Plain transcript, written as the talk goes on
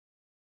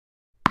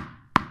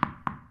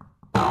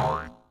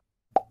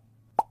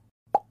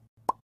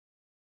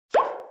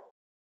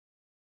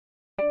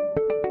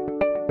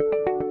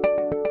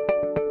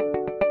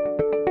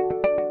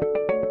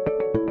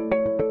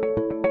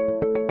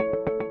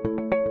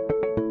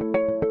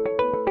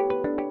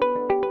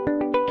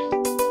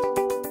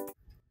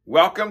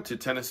Welcome to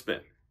Tennis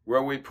Spin,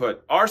 where we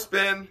put our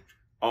spin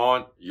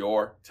on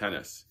your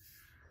tennis.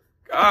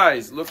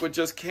 Guys, look what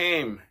just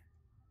came.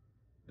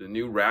 The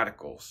new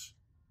Radicals.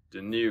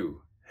 The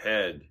new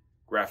Head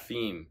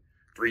Graphene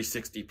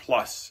 360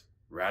 Plus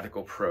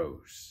Radical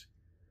Pros.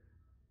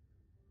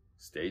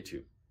 Stay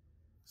tuned.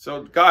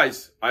 So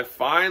guys, I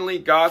finally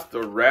got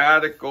the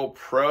Radical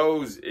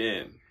Pros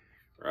in.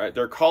 Right?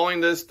 They're calling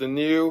this the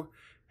new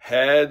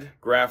Head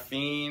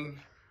Graphene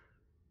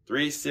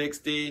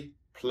 360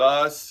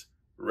 Plus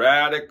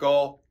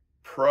Radical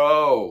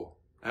Pro.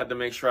 I had to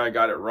make sure I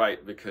got it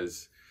right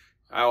because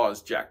I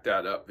always jack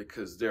that up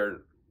because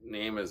their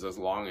name is as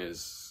long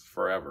as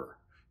forever,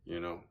 you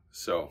know.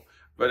 So,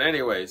 but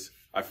anyways,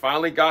 I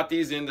finally got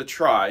these in to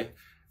try.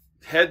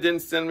 Head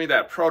didn't send me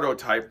that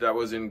prototype that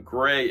was in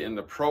gray in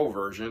the Pro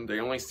version. They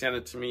only sent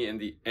it to me in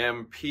the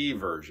MP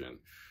version.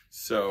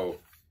 So,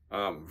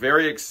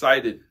 very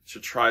excited to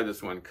try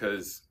this one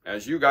because,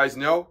 as you guys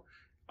know,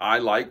 I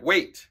like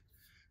weight.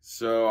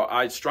 So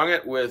I strung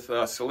it with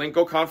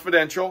Solinco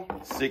Confidential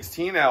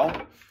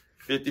 16L,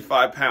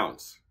 55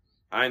 pounds.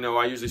 I know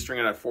I usually string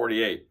it at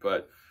 48,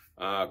 but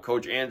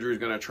Coach Andrew is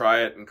going to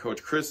try it and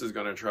Coach Chris is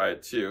going to try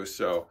it too.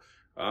 So,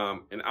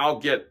 and I'll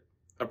get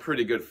a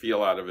pretty good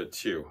feel out of it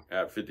too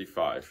at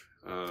 55.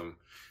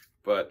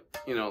 But,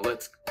 you know,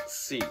 let's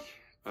see.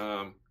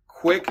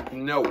 Quick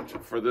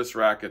note for this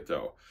racket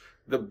though.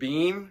 The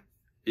beam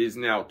is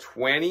now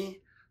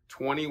 20,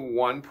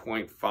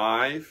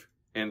 21.5,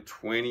 and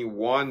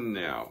 21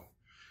 now.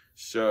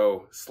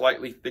 So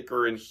slightly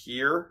thicker in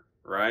here,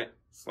 right?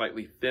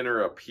 Slightly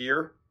thinner up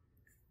here.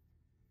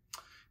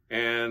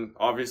 And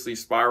obviously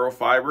spiral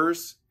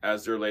fibers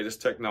as their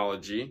latest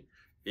technology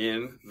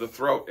in the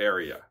throat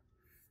area.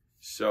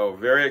 So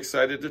very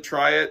excited to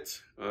try it.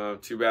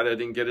 Too bad I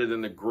didn't get it in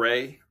the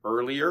gray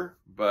earlier,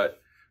 but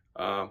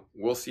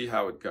we'll see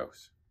how it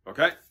goes.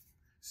 Okay?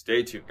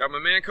 Stay tuned. Got my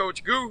man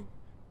Coach Goo,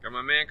 got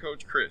my man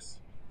Coach Chris.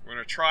 We're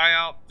gonna try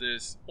out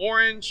this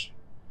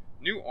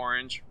new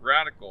orange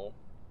Radical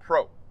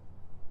Pro. All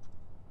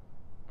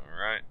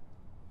right,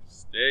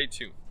 stay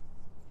tuned.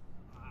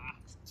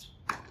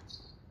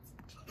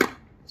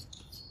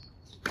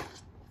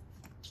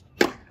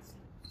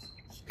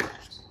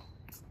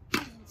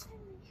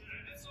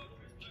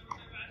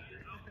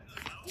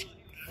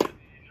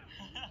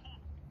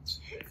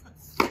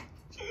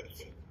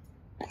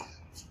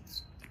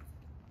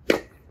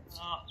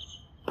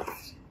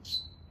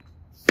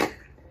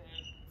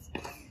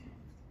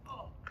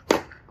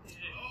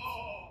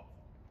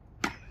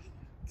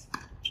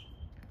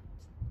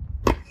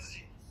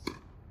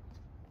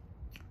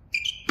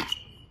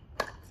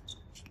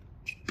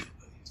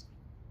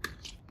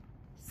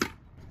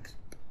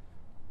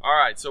 All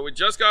right, so we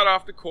just got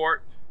off the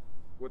court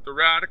with the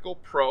Radical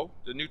Pro,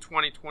 the new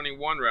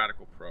 2021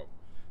 Radical Pro.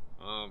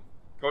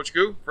 Coach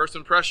Goo, first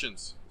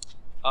impressions?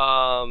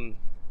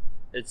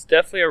 It's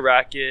definitely a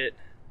racket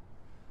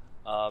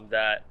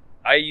that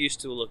I used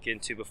to look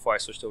into before I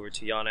switched over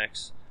to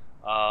Yonex.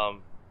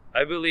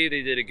 I believe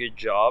they did a good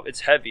job.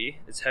 It's heavy.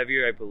 It's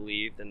heavier, I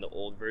believe, than the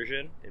old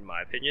version, in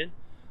my opinion.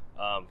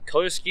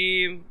 Color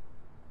scheme,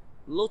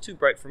 a little too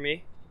bright for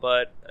me,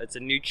 but it's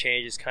a new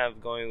change. It's kind of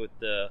going with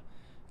the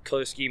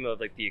color scheme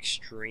of like the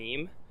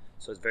extreme,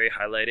 so it's very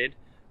highlighted.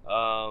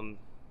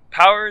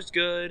 Power is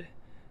good.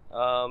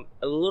 A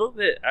little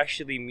bit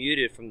actually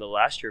muted from the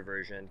last year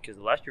version because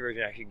the last year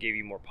version actually gave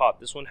you more pop.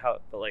 This one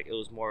felt like it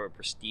was more of a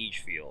prestige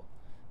feel,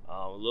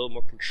 a little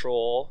more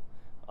control.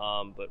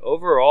 But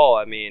overall,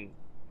 I mean,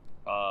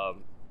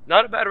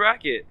 not a bad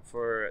racket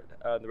for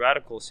the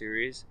Radical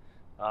series.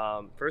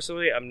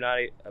 Personally,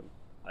 I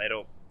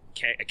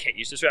can't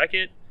use this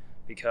racket.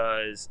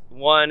 Because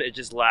one, it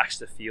just lacks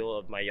the feel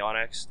of my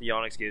Yonex. The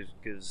Yonex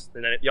gives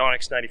the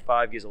Yonex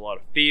 95 gives a lot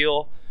of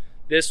feel.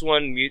 This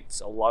one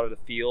mutes a lot of the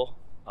feel.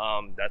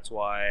 That's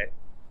why,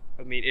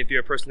 I mean, if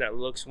you're a person that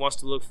wants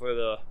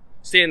to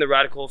stay in the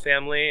Radical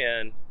family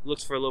and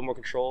looks for a little more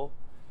control,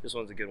 this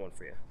one's a good one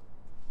for you.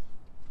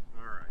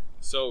 All right.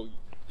 So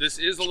this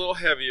is a little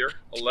heavier,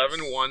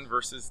 11.1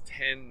 versus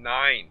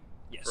 10.9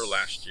 for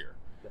last year.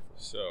 Definitely.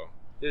 So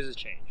there's a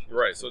change.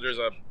 Right, so there's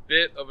a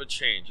bit of a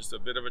change, just a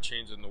bit of a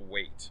change in the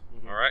weight.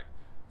 All right.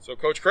 So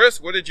Coach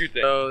Chris, what did you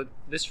think? So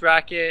this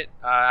racket,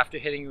 after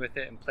hitting with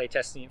it and play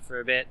testing it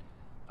for a bit,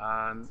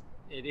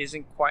 it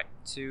isn't quite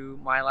to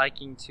my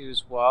liking too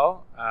as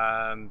well.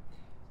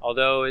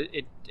 Although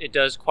it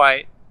does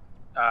quite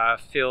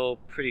feel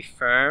pretty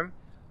firm.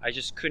 I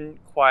just couldn't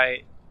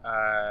quite,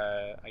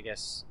 I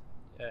guess,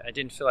 I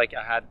didn't feel like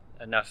I had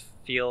enough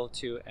feel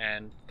to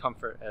and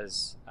comfort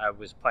as I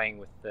was playing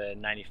with the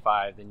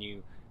 95, the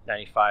new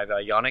 95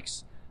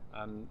 Yonex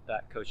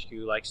that Coach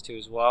Goo likes to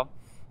as well.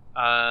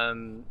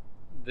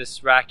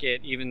 This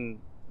racket, even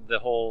the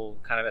whole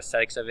kind of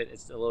aesthetics of it,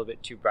 it's a little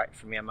bit too bright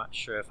for me. I'm not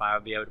sure if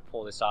I'll be able to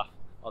pull this off,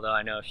 although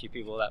I know a few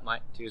people that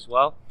might too as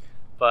well.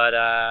 But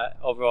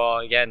overall,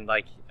 again,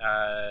 like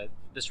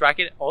this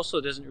racket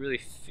also doesn't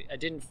really, I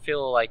didn't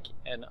feel like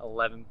an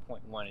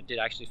 11.1. It did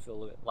actually feel a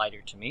little bit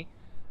lighter to me.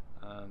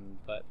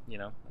 But, you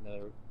know,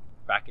 another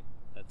racket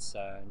that's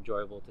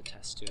enjoyable to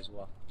test too as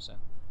well. So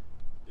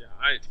Yeah,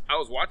 I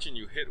was watching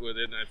you hit with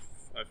it, and I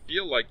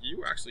feel like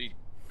you actually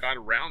got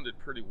around it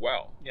pretty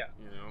well. yeah,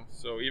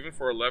 So even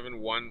for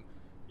 11-1,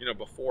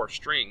 before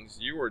strings,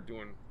 you were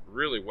doing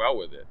really well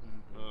with it.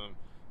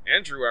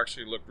 Andrew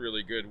actually looked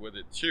really good with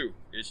it too.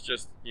 It's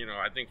just,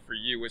 I think for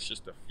you, it's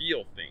just a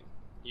feel thing.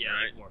 Yeah,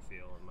 right? I like more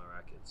feel in my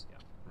rackets. Yeah.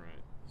 Right.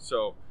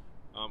 So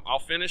I'll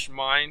finish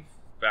mine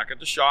back at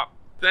the shop.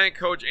 Thank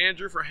Coach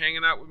Andrew for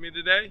hanging out with me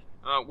today.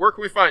 Where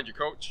can we find you,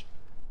 Coach?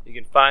 You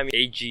can find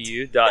me at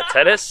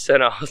agu.tennis,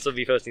 and I'll also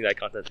be posting that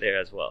content there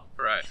as well.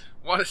 Right.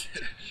 Want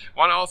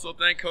to also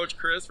thank Coach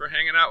Chris for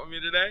hanging out with me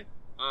today.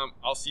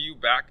 I'll see you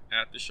back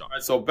at the shop. All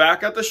right, so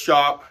back at the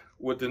shop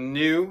with the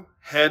new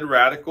Head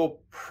Radical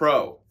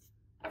Pro.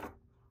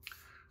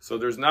 So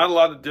there's not a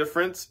lot of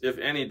difference, if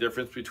any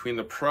difference, between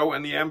the Pro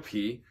and the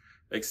MP,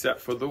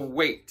 except for the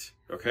weight.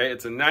 Okay,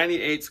 it's a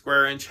 98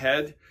 square inch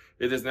head.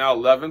 It is now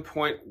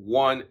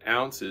 11.1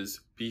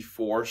 ounces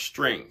before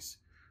strings.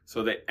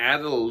 So they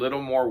added a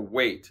little more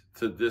weight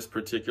to this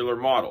particular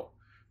model.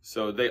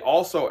 So they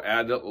also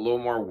added a little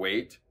more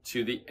weight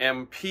to the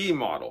MP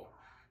model.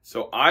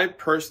 So I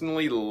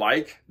personally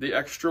like the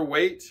extra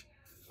weight.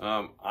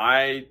 For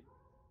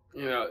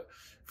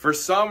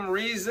some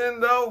reason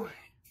though,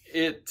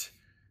 it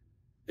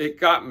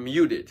got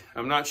muted.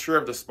 I'm not sure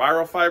if the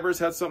spiral fibers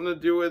had something to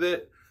do with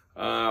it,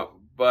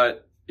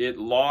 but it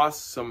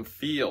lost some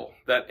feel.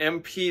 That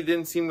MP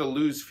didn't seem to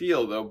lose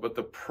feel though, but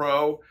the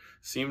Pro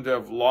seemed to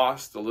have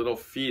lost a little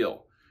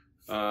feel.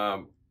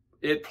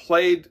 It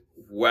played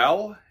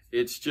well.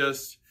 It's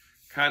just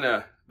kind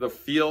of the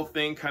feel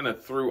thing kind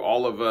of threw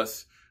all of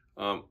us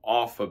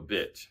off a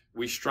bit.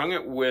 We strung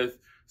it with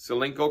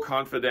Solinco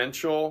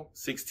Confidential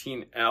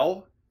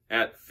 16L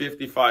at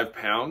 55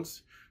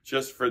 pounds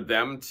just for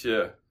them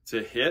to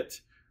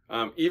hit.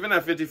 Even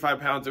at 55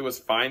 pounds, it was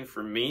fine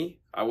for me.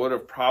 I would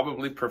have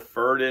probably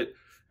preferred it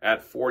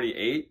at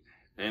 48,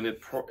 and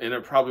it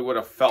probably would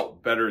have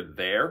felt better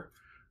there.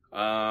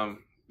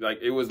 Like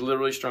it was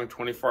literally strung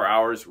 24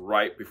 hours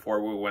right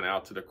before we went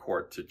out to the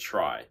court to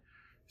try.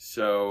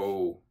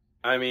 So,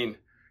 I mean,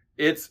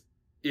 if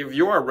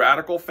you're a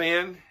Radical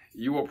fan,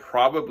 you will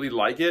probably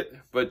like it,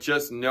 but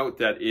just note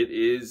that it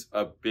is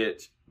a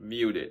bit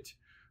muted.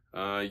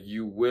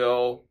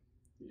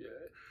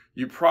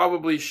 You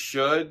probably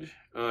should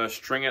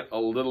string it a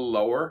little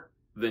lower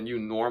than you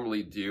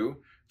normally do,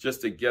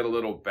 just to get a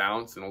little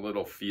bounce and a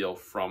little feel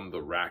from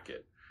the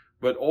racket.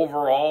 But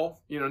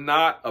overall,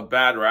 not a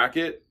bad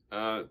racket.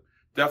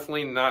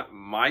 Definitely not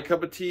my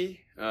cup of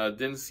tea.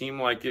 Didn't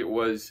seem like it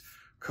was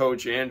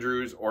Coach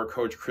Andrew's or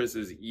Coach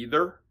Chris's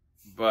either.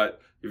 But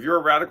if you're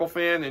a Radical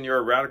fan and you're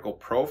a Radical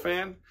Pro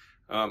fan,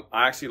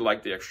 I actually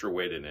like the extra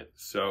weight in it.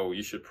 So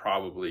you should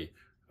probably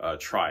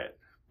try it.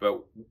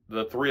 But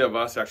the three of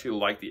us actually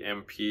like the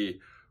MP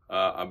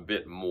a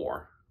bit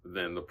more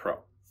than the Pro.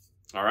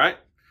 All right.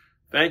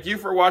 Thank you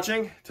for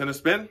watching Tennis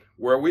Spin,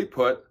 where we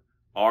put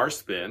our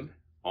spin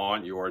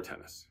on your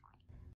tennis.